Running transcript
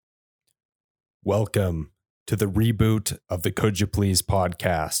Welcome to the reboot of the Could You Please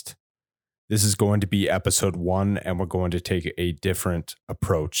podcast. This is going to be episode 1, and we're going to take a different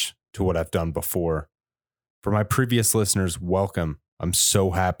approach to what I've done before. For my previous listeners, welcome. I'm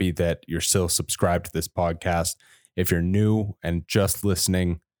so happy that you're still subscribed to this podcast. If you're new and just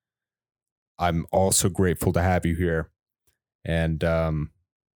listening, I'm also grateful to have you here. And the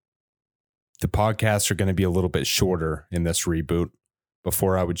podcasts are going to be a little bit shorter in this reboot.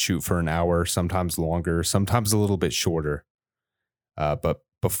 Before I would shoot for an hour, sometimes longer, sometimes a little bit shorter. But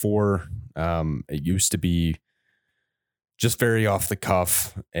before, it used to be just very off the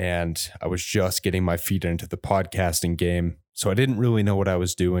cuff, and I was just getting my feet into the podcasting game. So I didn't really know what I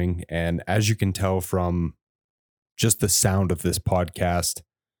was doing. And as you can tell from just the sound of this podcast,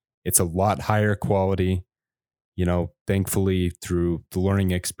 it's a lot higher quality. You know, thankfully, through the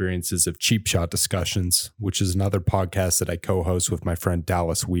learning experiences of Cheap Shot Discussions, which is another podcast that I co-host with my friend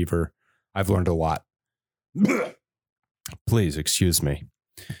Dallas Weaver, I've learned a lot. Please excuse me.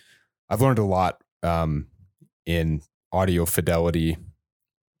 I've learned a lot in audio fidelity.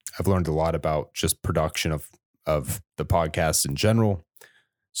 I've learned a lot about just production of the podcast in general.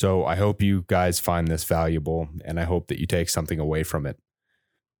 So I hope you guys find this valuable, and I hope that you take something away from it.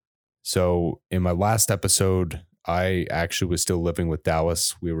 So in my last episode, I actually was still living with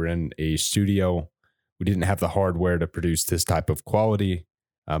Dallas. We were in a studio. We didn't have the hardware to produce this type of quality,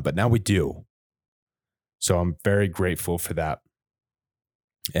 but now we do. So I'm very grateful for that.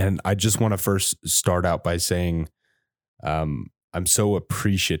 And I just want to first start out by saying I'm so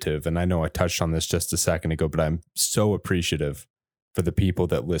appreciative, and I know I touched on this just a second ago, but I'm so appreciative for the people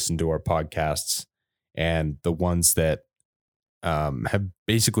that listen to our podcasts and the ones that have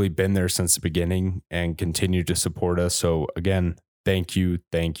basically been there since the beginning and continue to support us. So again, thank you,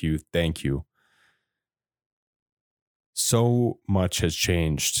 thank you, thank you. So much has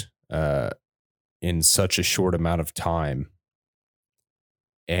changed in such a short amount of time.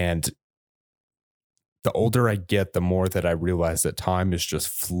 And the older I get, the more that I realize that time is just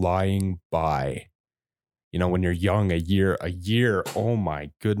flying by. You know, when you're young, a year, oh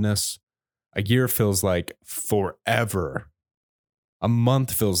my goodness, a year feels like forever. A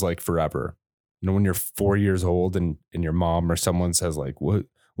month feels like forever. You know, when you're 4 years old and your mom or someone says like, we'll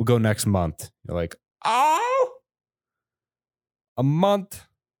go next month. You're like, oh, a month.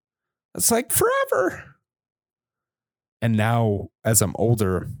 It's like forever. And now as I'm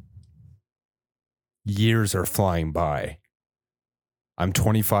older, years are flying by. I'm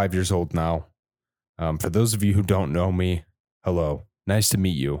 25 years old now. For those of you who don't know me, hello. Nice to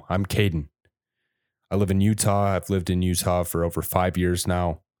meet you. I'm Caden. I live in Utah. I've lived in Utah for over 5 years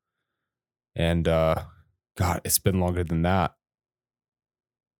now. And God, it's been longer than that.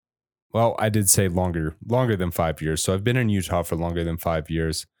 Well, I did say longer than 5 years. So I've been in Utah for longer than 5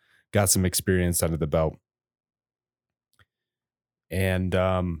 years. Got some experience under the belt. And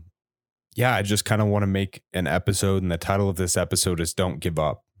I just kind of want to make an episode. And the title of this episode is Don't Give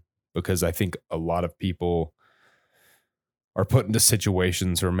Up. Because I think a lot of people are put into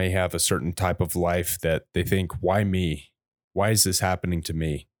situations or may have a certain type of life that they think, why me? Why is this happening to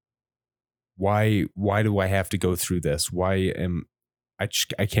me? Why do I have to go through this?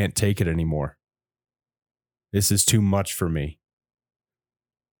 I can't take it anymore. This is too much for me.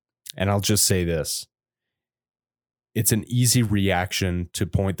 And I'll just say this. It's an easy reaction to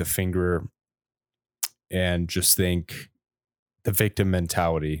point the finger and just think the victim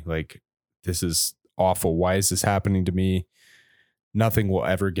mentality, like, this is awful. Why is this happening to me? Nothing will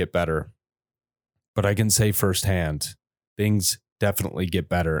ever get better. But I can say firsthand, things definitely get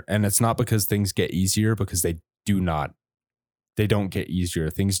better. And it's not because things get easier, because they do not. They don't get easier.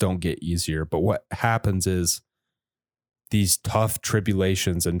 Things don't get easier. But what happens is these tough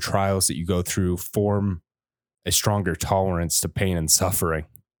tribulations and trials that you go through form a stronger tolerance to pain and suffering.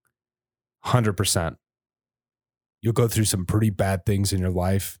 100%. You'll go through some pretty bad things in your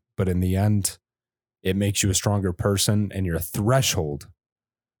life, but in the end, it makes you a stronger person, and your threshold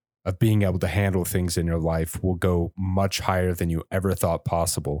of being able to handle things in your life will go much higher than you ever thought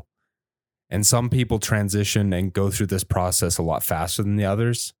possible. And some people transition and go through this process a lot faster than the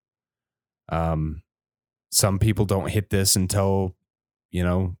others. Some people don't hit this until,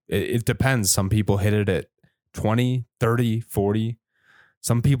 it depends. Some people hit it at 20, 30, 40.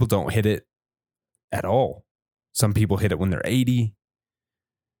 Some people don't hit it at all. Some people hit it when they're 80.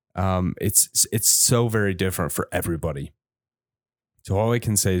 It's so very different for everybody. So all I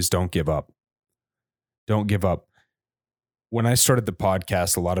can say is don't give up. Don't give up. When I started the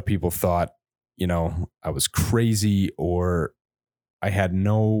podcast, a lot of people thought, I was crazy, or I had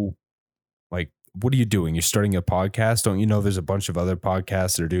no what are you doing? You're starting a podcast? Don't you know there's a bunch of other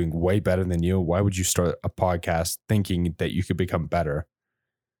podcasts that are doing way better than you? Why would you start a podcast thinking that you could become better?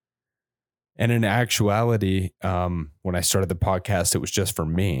 And in actuality, when I started the podcast, it was just for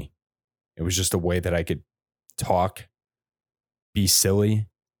me. It was just a way that I could talk, be silly,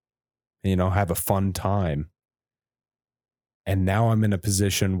 have a fun time. And now I'm in a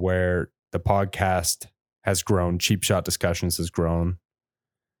position where the podcast has grown. Cheap Shot Discussions has grown.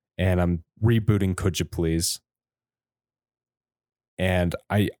 And I'm rebooting Could You Please? And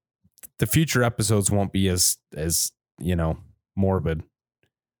the future episodes won't be as morbid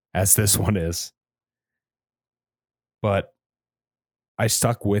as this one is. But I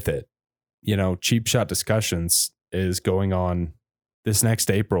stuck with it. Cheap Shot Discussions is going on this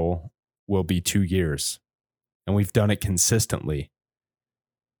next April will be 2 years. And we've done it consistently.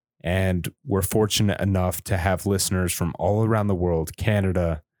 And we're fortunate enough to have listeners from all around the world,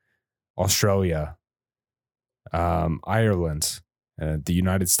 Canada, Australia, Ireland, the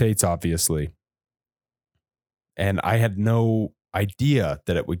United States, obviously. And I had no idea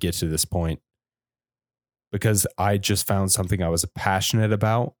that it would get to this point because I just found something I was passionate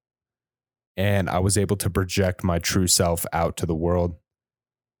about and I was able to project my true self out to the world.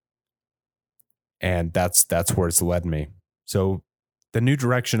 And that's where it's led me. So the new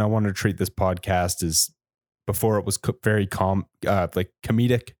direction I want to treat this podcast is, before it was very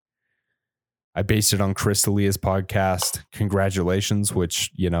comedic. I based it on Chris D'Elia's podcast, Congratulations,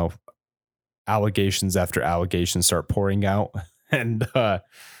 which, allegations after allegations start pouring out. And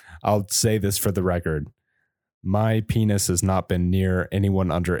I'll say this for the record. My penis has not been near anyone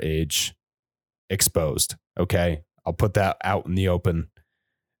underage exposed. Okay. I'll put that out in the open.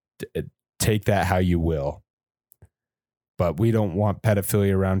 Take that how you will. But we don't want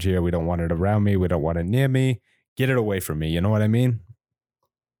pedophilia around here. We don't want it around me. We don't want it near me. Get it away from me. You know what I mean?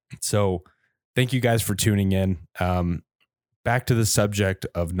 So thank you guys for tuning in. Back to the subject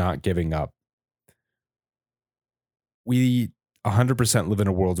of not giving up. We 100% live in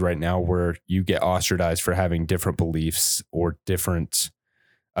a world right now where you get ostracized for having different beliefs or different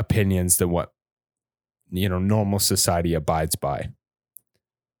opinions than what normal society abides by.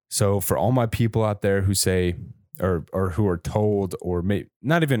 So for all my people out there who say or who are told, or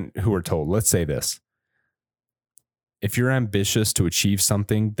not even who are told, let's say this. If you're ambitious to achieve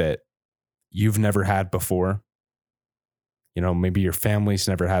something that you've never had before, maybe your family's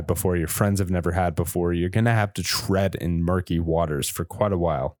never had before, your friends have never had before, you're going to have to tread in murky waters for quite a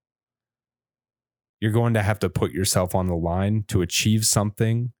while. You're going to have to put yourself on the line to achieve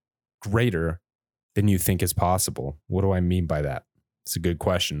something greater than you think is possible. What do I mean by that? It's a good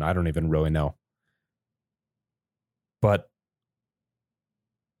question. I don't even really know. But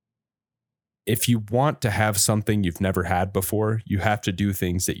if you want to have something you've never had before, you have to do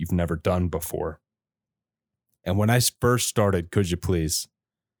things that you've never done before. And when I first started Could You Please,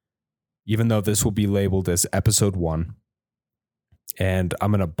 even though this will be labeled as episode 1, and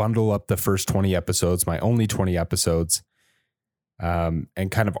I'm going to bundle up the first 20 episodes, my only 20 episodes, and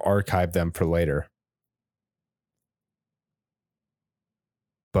kind of archive them for later.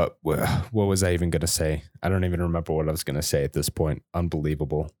 But what was I even going to say? I don't even remember what I was going to say at this point.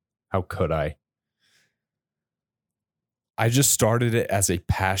 Unbelievable. How could I? I just started it as a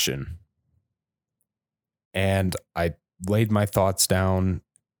passion. And I laid my thoughts down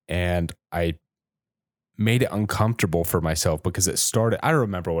and I made it uncomfortable for myself because it started. I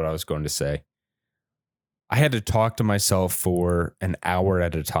remember what I was going to say. I had to talk to myself for an hour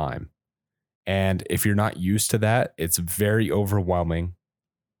at a time. And if you're not used to that, it's very overwhelming.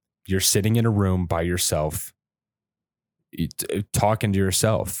 You're sitting in a room by yourself, talking to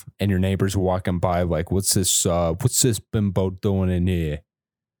yourself, and your neighbors walking by like, what's this bimbo doing in here?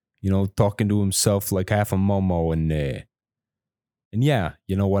 Talking to himself like half a momo in there. And yeah,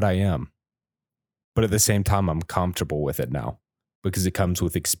 you know what, I am. But at the same time, I'm comfortable with it now because it comes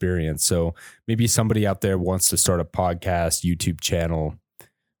with experience. So maybe somebody out there wants to start a podcast, YouTube channel,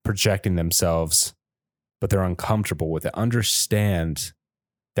 projecting themselves, but they're uncomfortable with it. Understand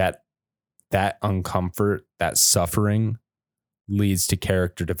that uncomfort, that suffering leads to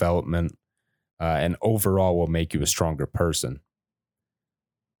character development and overall will make you a stronger person.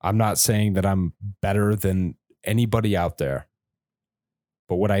 I'm not saying that I'm better than anybody out there,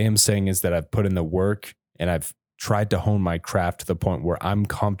 but what I am saying is that I've put in the work and I've tried to hone my craft to the point where I'm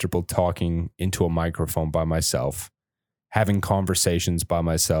comfortable talking into a microphone by myself, having conversations by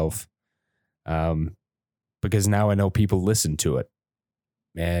myself, because now I know people listen to it.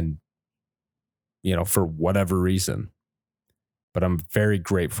 And, for whatever reason. But I'm very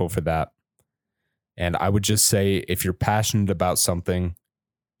grateful for that. And I would just say, if you're passionate about something,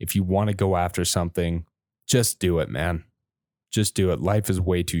 If you want to go after something, just do it, man. Just do it. Life is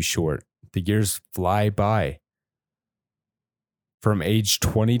way too short. The years fly by. From age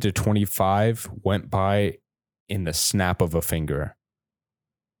 20 to 25 went by in the snap of a finger.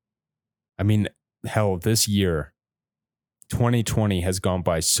 I mean, hell, this year, 2020 has gone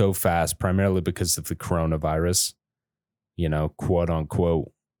by so fast, primarily because of the coronavirus, quote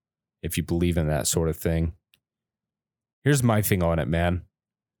unquote, if you believe in that sort of thing. Here's my thing on it, man.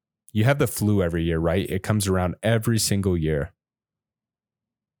 You have the flu every year, right? It comes around every single year.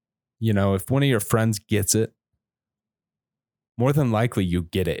 If one of your friends gets it, more than likely you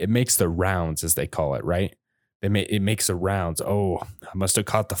get it. It makes the rounds, as they call it, right? It makes the rounds. Oh, I must have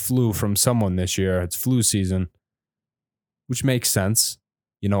caught the flu from someone this year. It's flu season, which makes sense.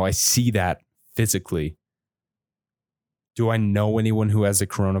 I see that physically. Do I know anyone who has the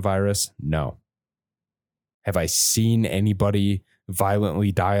coronavirus? No. Have I seen anybody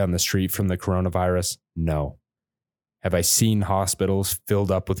violently die on the street from the coronavirus? No. Have I seen hospitals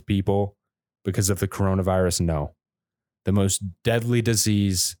filled up with people because of the coronavirus? No. The most deadly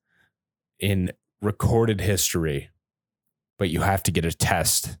disease in recorded history, but you have to get a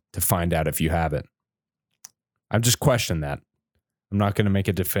test to find out if you have it. I'm just questioning that. I'm not going to make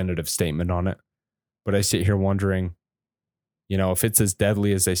a definitive statement on it, but I sit here wondering, if it's as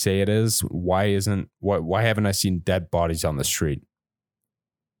deadly as they say it is, why haven't I seen dead bodies on the street?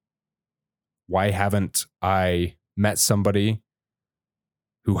 Why haven't I met somebody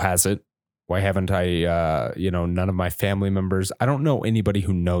who has it? Why haven't I, none of my family members? I don't know anybody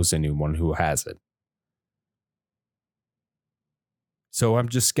who knows anyone who has it. So I'm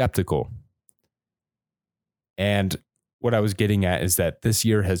just skeptical. And what I was getting at is that this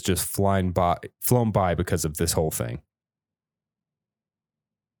year has just flown by because of this whole thing.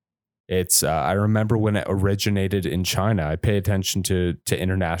 It's, I remember when it originated in China, I pay attention to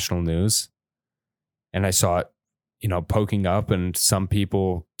international news, and I saw it, poking up, and some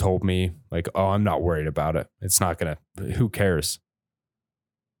people told me like, oh, I'm not worried about it. It's not who cares?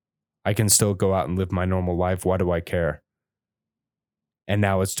 I can still go out and live my normal life. Why do I care? And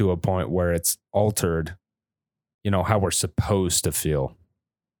now it's to a point where it's altered, how we're supposed to feel.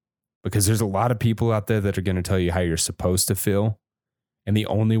 Because there's a lot of people out there that are going to tell you how you're supposed to feel. And the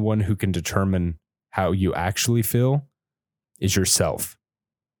only one who can determine how you actually feel is yourself.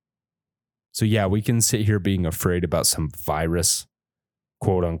 So yeah, we can sit here being afraid about some virus,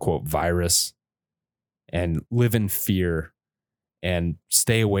 quote unquote virus, and live in fear and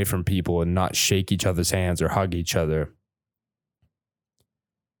stay away from people and not shake each other's hands or hug each other.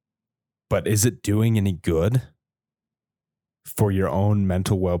 But is it doing any good for your own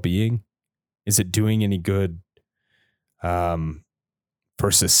mental well-being? Is it doing any good for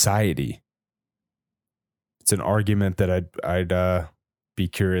society? It's an argument that I'd be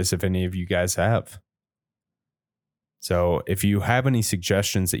curious if any of you guys have. So if you have any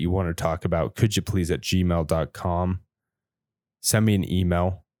suggestions that you want to talk about, could you please at gmail.com send me an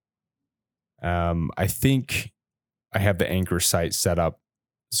email. I think I have the Anchor site set up.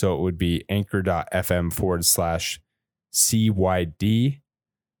 So it would be anchor.fm/CYD.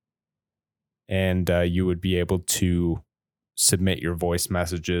 And you would be able to submit your voice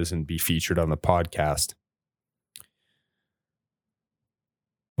messages and be featured on the podcast.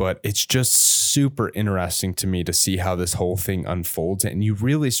 But it's just super interesting to me to see how this whole thing unfolds. And you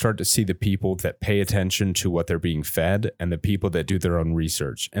really start to see the people that pay attention to what they're being fed and the people that do their own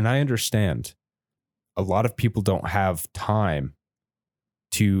research. And I understand a lot of people don't have time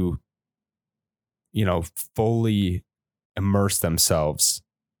to, fully immerse themselves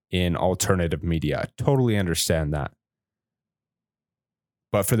in alternative media. I totally understand that.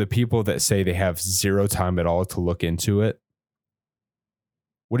 But for the people that say they have zero time at all to look into it,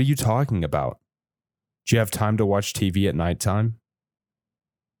 what are you talking about? Do you have time to watch TV at nighttime?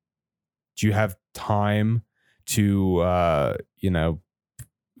 Do you have time to,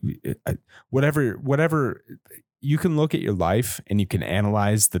 whatever, you can look at your life and you can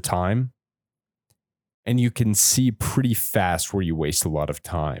analyze the time and you can see pretty fast where you waste a lot of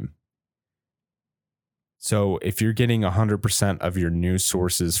time. So if you're getting 100% of your news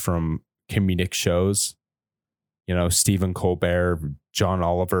sources from comedic shows, Stephen Colbert, John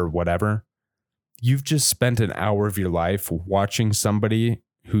Oliver, whatever, you've just spent an hour of your life watching somebody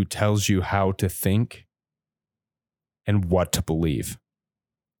who tells you how to think and what to believe.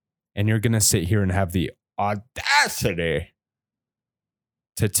 And you're going to sit here and have the audacity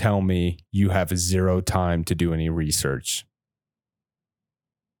to tell me you have zero time to do any research.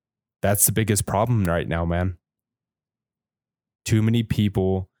 That's the biggest problem right now, man. Too many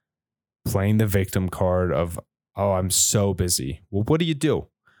people playing the victim card of, oh, I'm so busy. Well, what do?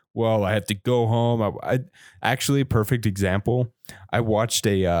 well, I have to go home. I actually, perfect example. I watched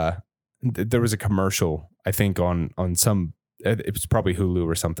there was a commercial, I think on some, it was probably Hulu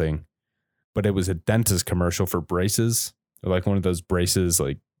or something, but it was a dentist commercial for braces, like one of those braces,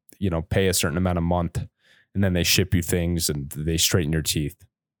 like, pay a certain amount a month and then they ship you things and they straighten your teeth.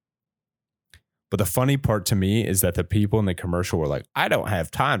 But the funny part to me is that the people in the commercial were like, I don't have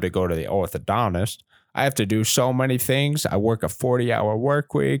time to go to the orthodontist. I have to do so many things. I work a 40-hour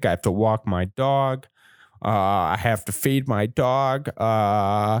work week. I have to walk my dog. I have to feed my dog.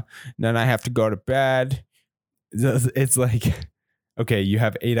 Then I have to go to bed. It's like, okay, you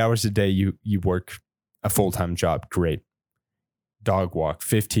have 8 hours a day. You work a full-time job. Great. Dog walk,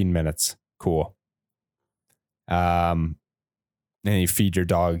 15 minutes. Cool. And you feed your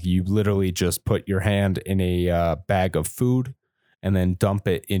dog. You literally just put your hand in a bag of food and then dump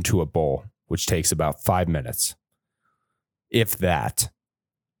it into a bowl, which takes about 5 minutes, if that.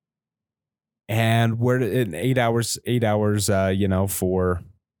 And we're in 8 hours, for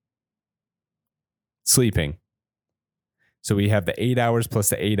sleeping. So we have the 8 hours plus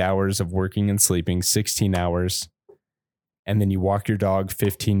the 8 hours of working and sleeping, 16 hours. And then you walk your dog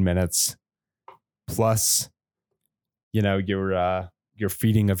 15 minutes plus, your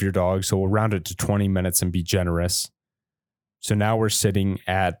feeding of your dog. So we'll round it to 20 minutes and be generous. So now we're sitting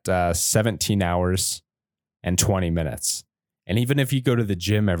at 17 hours and 20 minutes. And even if you go to the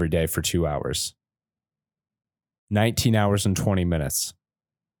gym every day for 2 hours, 19 hours and 20 minutes.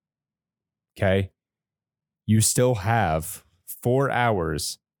 Okay. You still have 4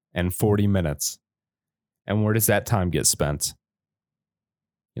 hours and 40 minutes. And where does that time get spent?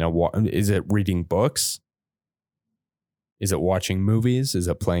 Is it reading books? Is it watching movies? Is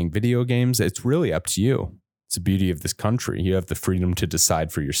it playing video games? It's really up to you. It's the beauty of this country. You have the freedom to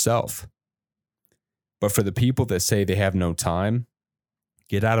decide for yourself. But for the people that say they have no time,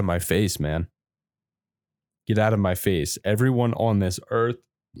 get out of my face, man. Get out of my face. Everyone on this earth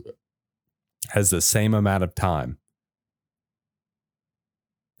has the same amount of time.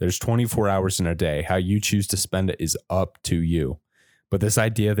 There's 24 hours in a day. How you choose to spend it is up to you. But this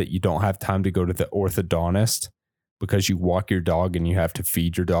idea that you don't have time to go to the orthodontist because you walk your dog and you have to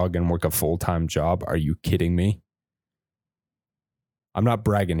feed your dog and work a full-time job, are you kidding me? I'm not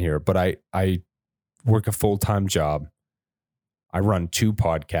bragging here, but I work a full-time job. I run 2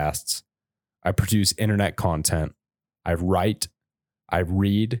 podcasts. I produce internet content. I write. I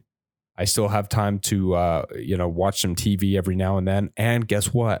read. I still have time to, watch some TV every now and then. And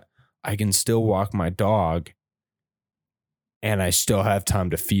guess what? I can still walk my dog and I still have time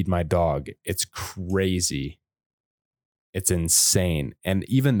to feed my dog. It's crazy. It's insane. And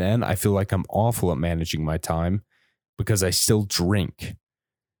even then, I feel like I'm awful at managing my time because I still drink.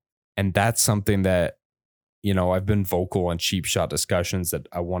 And that's something that, I've been vocal on Cheap Shot discussions that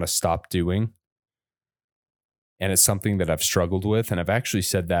I want to stop doing. And it's something that I've struggled with. And I've actually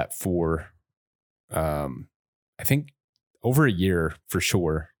said that for, I think, over a year for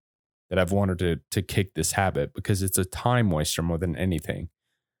sure, that I've wanted to kick this habit because it's a time waster more than anything.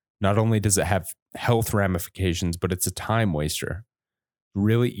 Not only does it have health ramifications, but it's a time waster.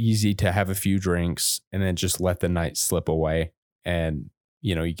 Really easy to have a few drinks and then just let the night slip away. And,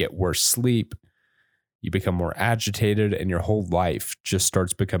 you get worse sleep. You become more agitated and your whole life just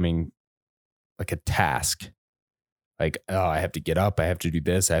starts becoming like a task. Like, oh, I have to get up. I have to do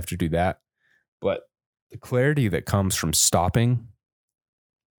this. I have to do that. But the clarity that comes from stopping,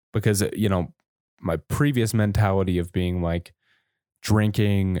 because, my previous mentality of being like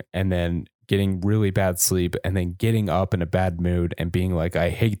drinking and then getting really bad sleep and then getting up in a bad mood and being like, I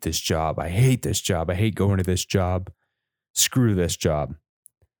hate this job. I hate this job. I hate going to this job. Screw this job,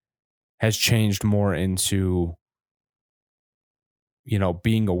 has changed more into,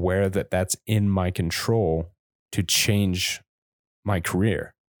 being aware that that's in my control to change my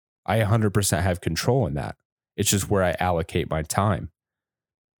career. I 100% have control in that. It's just where I allocate my time.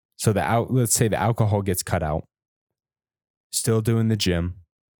 So let's say the alcohol gets cut out, still doing the gym,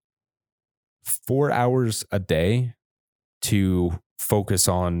 4 hours a day to focus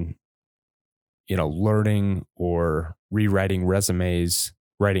on, learning or rewriting resumes,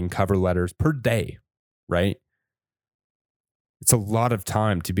 writing cover letters per day, right? It's a lot of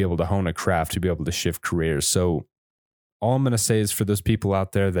time to be able to hone a craft, to be able to shift careers. So all I'm going to say is for those people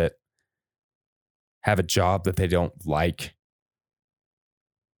out there that have a job that they don't like,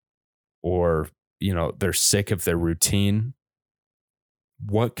 or, they're sick of their routine,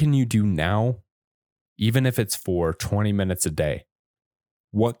 what can you do now, even if it's for 20 minutes a day?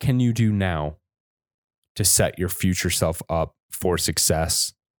 What can you do now to set your future self up for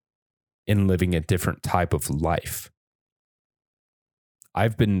success in living a different type of life?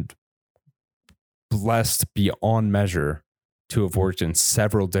 I've been blessed beyond measure to have worked in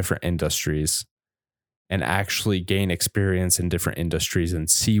several different industries and actually gain experience in different industries and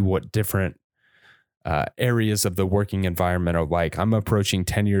see what different areas of the working environment are like. I'm approaching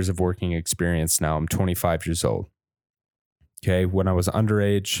 10 years of working experience now. I'm 25 years old. Okay. When I was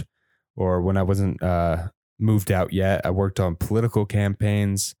underage or when I wasn't moved out yet, I worked on political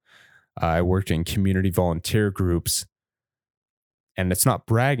campaigns. I worked in community volunteer groups. And it's not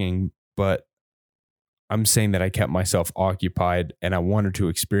bragging, but I'm saying that I kept myself occupied and I wanted to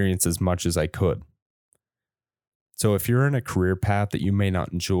experience as much as I could. So if you're in a career path that you may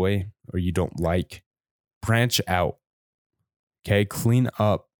not enjoy or you don't like, branch out. Okay. Clean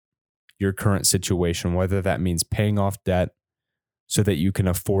up your current situation, whether that means paying off debt so that you can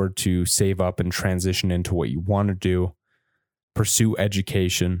afford to save up and transition into what you want to do, pursue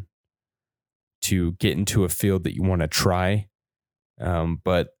education to get into a field that you want to try.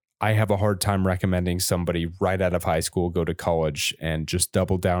 But I have a hard time recommending somebody right out of high school go to college and just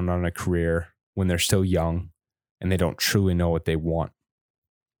double down on a career when they're still young and they don't truly know what they want.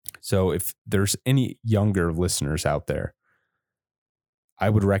 So if there's any younger listeners out there, I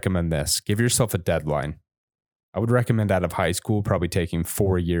would recommend this. Give yourself a deadline. I would recommend out of high school, probably taking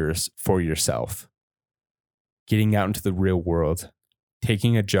 4 years for yourself, getting out into the real world,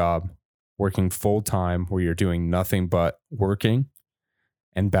 taking a job, working full time where you're doing nothing but working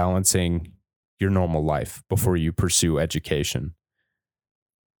and balancing your normal life before you pursue education.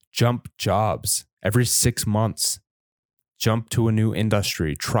 Jump jobs every 6 months. Jump to a new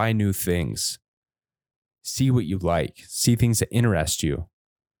industry, try new things, see what you like, see things that interest you.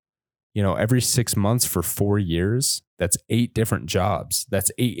 You know, every 6 months for 4 years, that's 8 different jobs.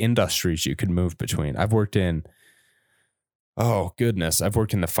 That's 8 industries you could move between. I've worked in, I've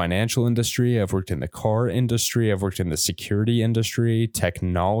worked in the financial industry. I've worked in the car industry. I've worked in the security industry,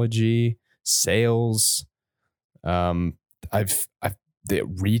 technology, sales. The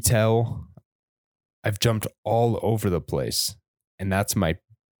retail. I've jumped all over the place. And that's my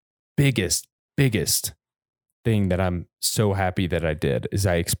biggest thing that I'm so happy that I did is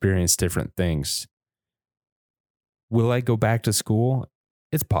I experienced different things. Will I go back to school?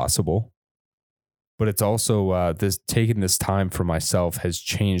 It's possible. But it's also taking this time for myself has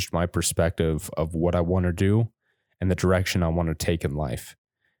changed my perspective of what I want to do and the direction I want to take in life.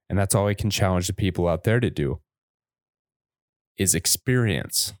 And that's all I can challenge the people out there to do is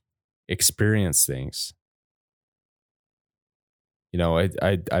experience things. You know,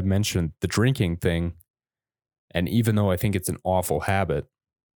 I mentioned the drinking thing, and even though I think it's an awful habit,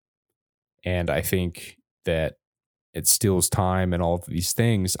 and I think that it steals time and all of these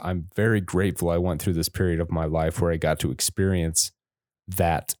things, I'm very grateful I went through this period of my life where I got to experience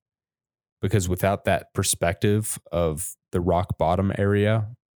that. Because without that perspective of the rock bottom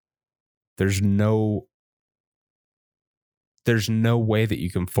area, there's no way that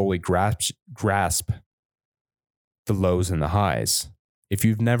you can fully grasp the lows and the highs. If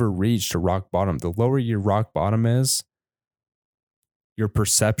you've never reached a rock bottom, the lower your rock bottom is, your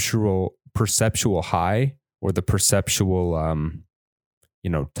perceptual high or the perceptual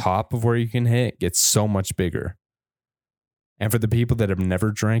top of where you can hit gets so much bigger. And for the people that have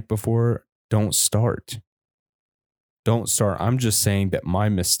never drank before, don't start. I'm just saying that my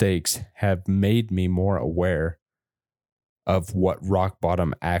mistakes have made me more aware of what rock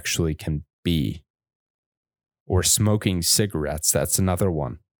bottom actually can be. Or smoking cigarettes. That's another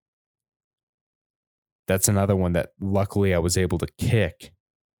one. That's another one that luckily I was able to kick.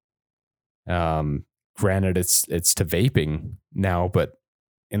 Granted, it's to vaping now, but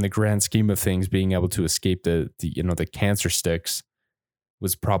in the grand scheme of things, being able to escape the cancer sticks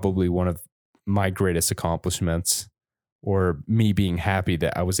was probably one of my greatest accomplishments, or me being happy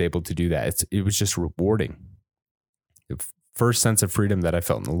that I was able to do that. It was just rewarding. The first sense of freedom that I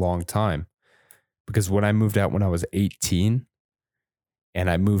felt in a long time. Because when I moved out when I was 18 and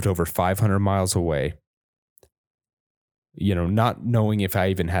I moved over 500 miles away, not knowing if I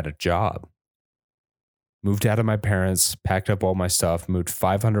even had a job, moved out of my parents, packed up all my stuff, moved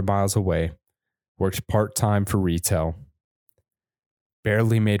 500 miles away, worked part-time for retail,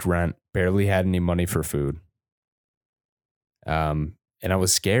 barely made rent, barely had any money for food. And I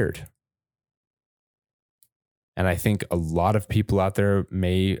was scared. And I think a lot of people out there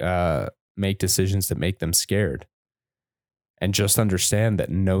may make decisions that make them scared. And just understand that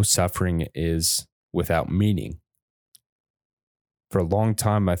no suffering is without meaning. For a long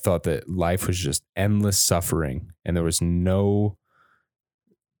time, I thought that life was just endless suffering and there was no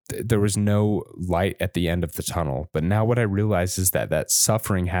light at the end of the tunnel. But now what I realize is that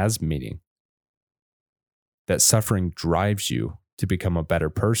suffering has meaning. That suffering drives you to become a better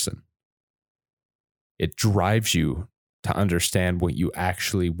person. It drives you to understand what you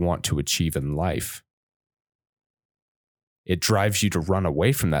actually want to achieve in life. It drives you to run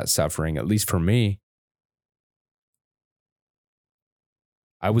away from that suffering, at least for me.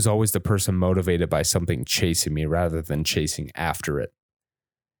 I was always the person motivated by something chasing me rather than chasing after it.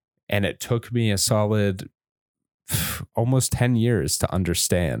 And it took me a solid almost 10 years to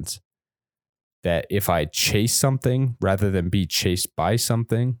understand that if I chase something rather than be chased by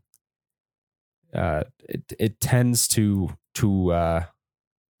something, it tends to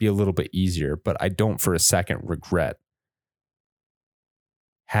be a little bit easier. But I don't for a second regret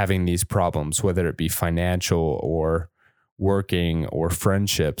having these problems, whether it be financial or working or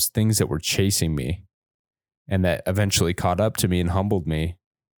friendships, things that were chasing me and that eventually caught up to me and humbled me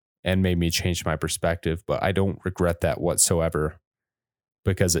and made me change my perspective. But I don't regret that whatsoever,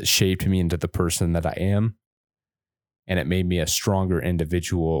 because it shaped me into the person that I am, and it made me a stronger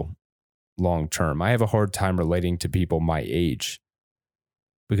individual long term. I have a hard time relating to people my age,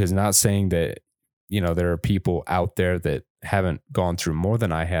 because not saying that, there are people out there that haven't gone through more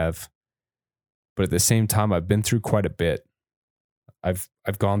than I have, but at the same time, I've been through quite a bit. I've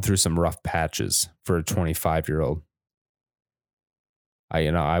gone through some rough patches for a 25-year-old.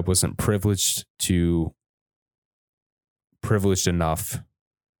 I wasn't privileged enough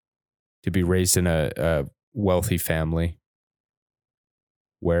to be raised in a wealthy family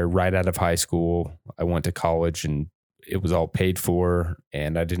where right out of high school, I went to college and it was all paid for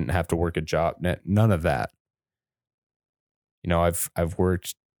and I didn't have to work a job. None of that. I've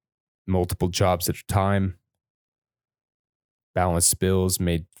worked multiple jobs at a time, balanced bills,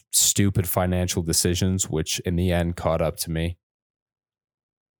 made stupid financial decisions, which in the end caught up to me.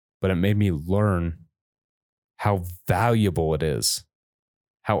 But it made me learn how valuable it is,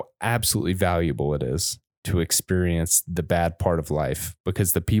 how absolutely valuable it is to experience the bad part of life,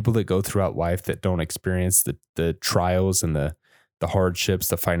 because the people that go throughout life that don't experience the trials and the hardships,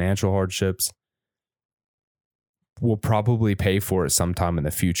 the financial hardships, will probably pay for it sometime in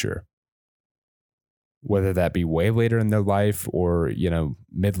the future, whether that be way later in their life or,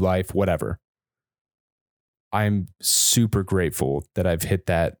 midlife, whatever. I'm super grateful that I've hit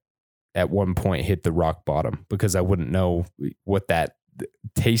that at one point, hit the rock bottom, because I wouldn't know what that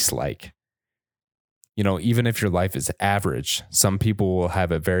tastes like. Even if your life is average, some people will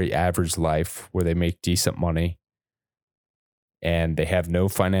have a very average life where they make decent money and they have no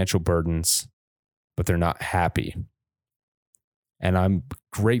financial burdens, but they're not happy. And I'm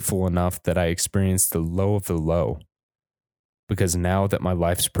grateful enough that I experienced the low of the low, because now that my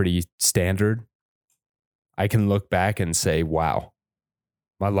life's pretty standard, I can look back and say, wow,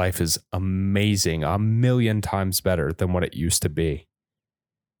 my life is amazing, a million times better than what it used to be,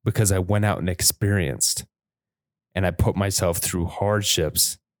 because I went out and experienced, and I put myself through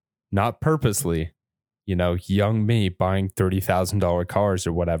hardships, not purposely. Young me buying $30,000 cars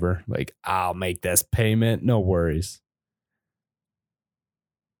or whatever, like, I'll make this payment, no worries.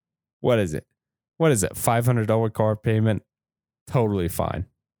 What is it? $500 car payment? Totally fine.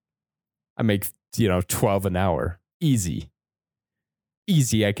 I make, 12 an hour. Easy,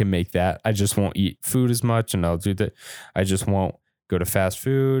 I can make that. I just won't eat food as much, and I'll do that. I just won't go to fast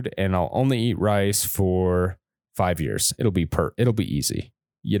food, and I'll only eat rice for 5 years. It'll be easy.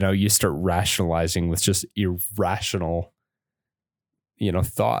 You start rationalizing with just irrational,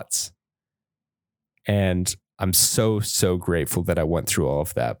 thoughts. And I'm so, so grateful that I went through all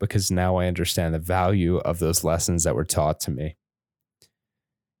of that, because now I understand the value of those lessons that were taught to me.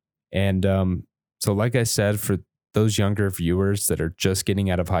 And so like I said, for those younger viewers that are just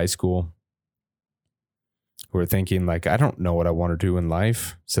getting out of high school, who are thinking like, I don't know what I want to do in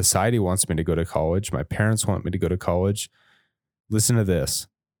life. Society wants me to go to college. My parents want me to go to college. Listen to this.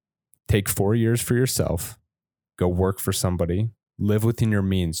 Take 4 years for yourself. Go work for somebody. Live within your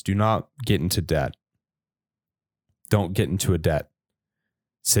means. Do not get into debt. Don't get into a debt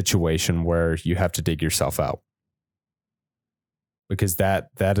situation where you have to dig yourself out, because that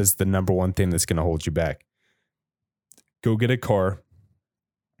is the number one thing that's going to hold you back. Go get a car,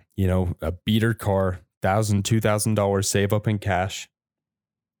 a beater car, $1,000, $2,000, save up in cash,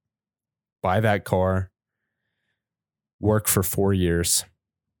 buy that car, work for 4 years,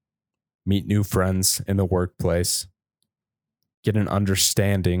 meet new friends in the workplace, get an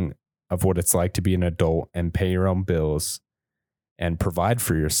understanding of what it's like to be an adult and pay your own bills and provide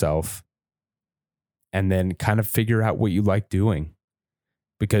for yourself, and then kind of figure out what you like doing.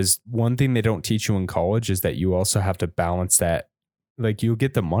 Because one thing they don't teach you in college is that you also have to balance that. Like, you'll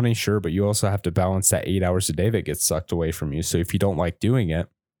get the money, sure, but you also have to balance that 8 hours a day that gets sucked away from you. So if you don't like doing it,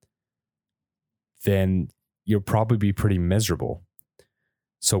 then you'll probably be pretty miserable.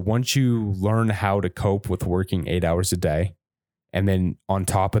 So once you learn how to cope with working 8 hours a day, and then on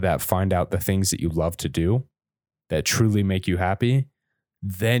top of that, find out the things that you love to do that truly make you happy,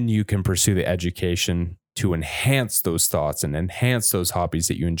 then you can pursue the education to enhance those thoughts and enhance those hobbies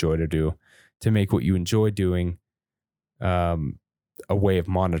that you enjoy to do, to make what you enjoy doing a way of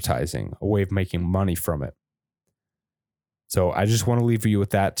monetizing, a way of making money from it. So I just want to leave you with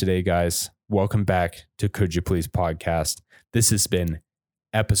that today, guys. Welcome back to Could You Please Podcast. This has been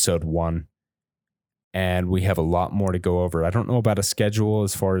episode 1, and we have a lot more to go over. I don't know about a schedule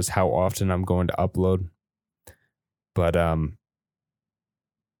as far as how often I'm going to upload, but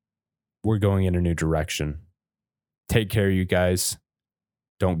we're going in a new direction. Take care, you guys.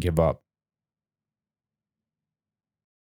 Don't give up.